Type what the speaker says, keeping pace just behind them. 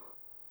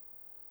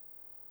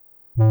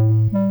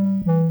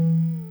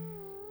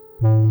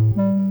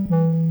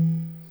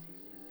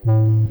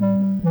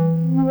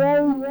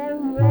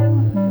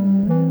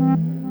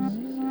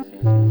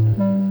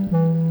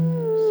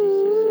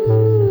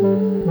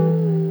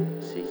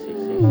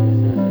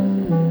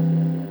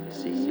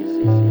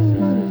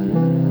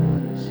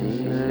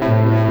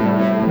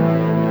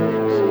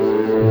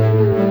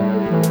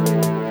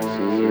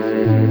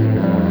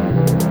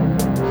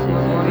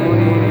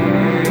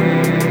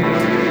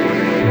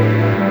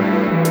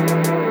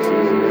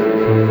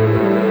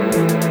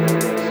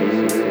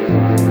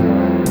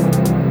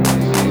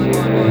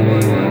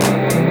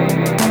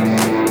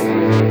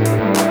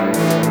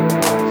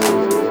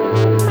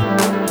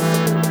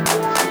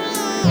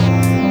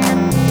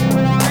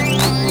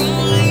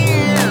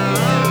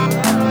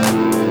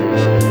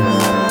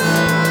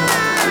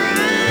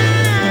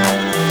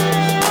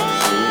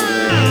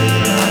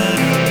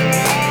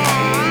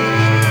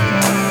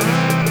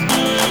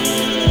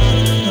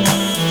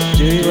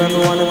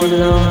be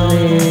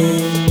lonely?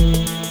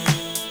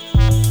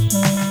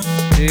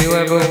 Do you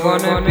ever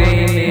wanna be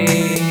me?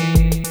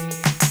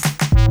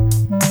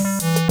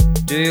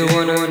 Do you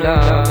wanna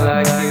love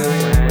like you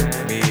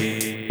and me?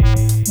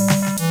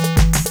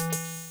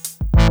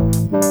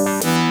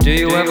 Do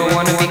you ever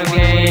wanna be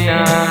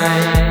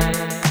canine?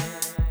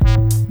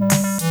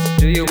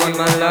 Do you want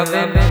my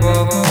loving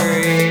for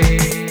free?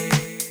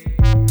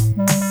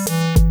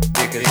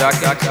 Because I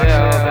can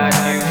tell that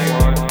you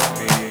want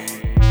me.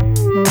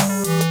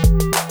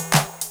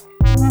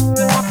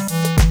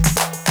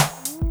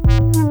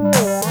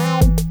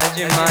 Has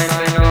your mind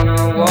been on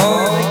the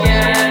wall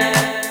again?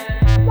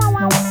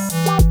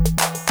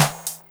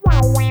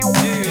 Do you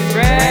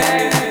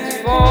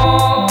regret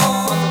fall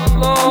on the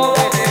floor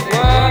where they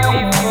were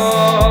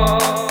before?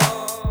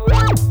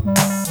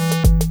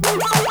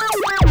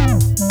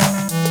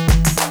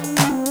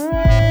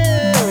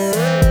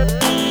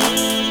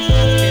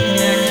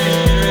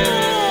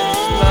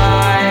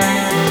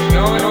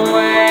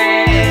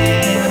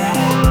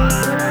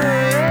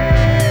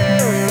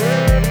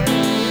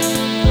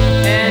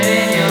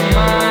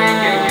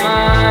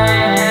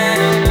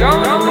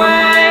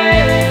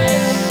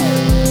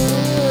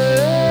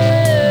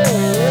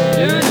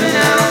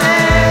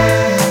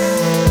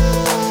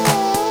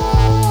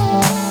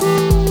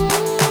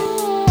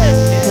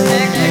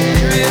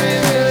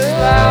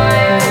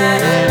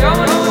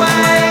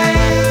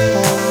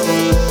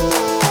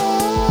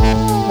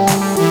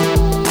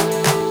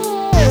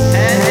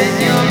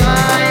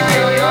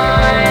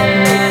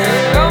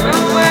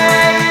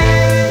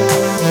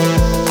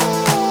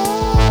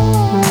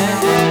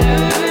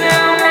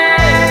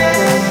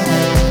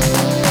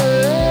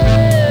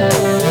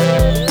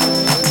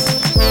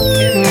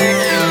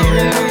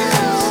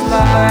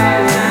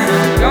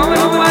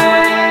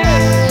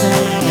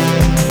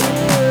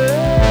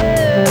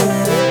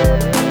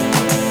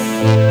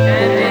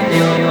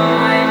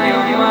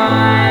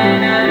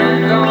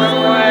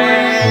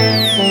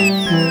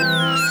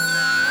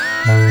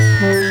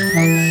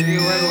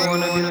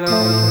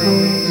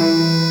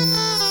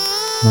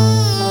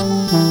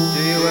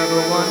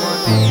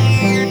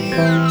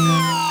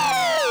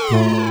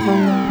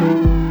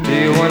 Do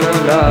you wanna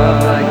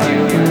love like you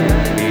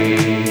and me?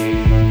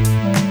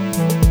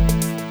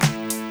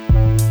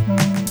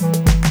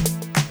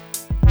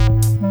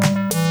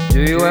 Do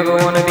you ever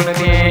wanna be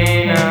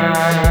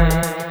canine?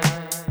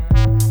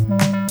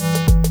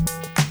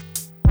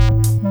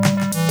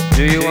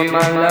 Do you want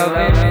my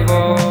loving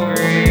for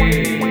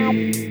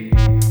free?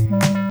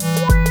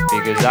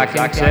 Because I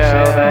can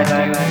tell that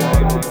you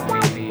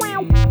want me.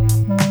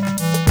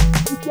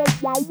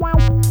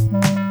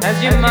 Has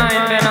your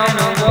mind been on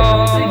the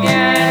walls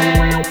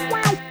again?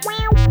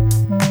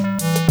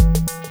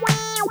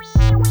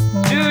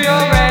 Do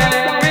your red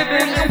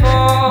ribbons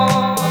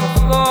fall on the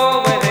floor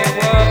where they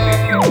were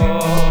before?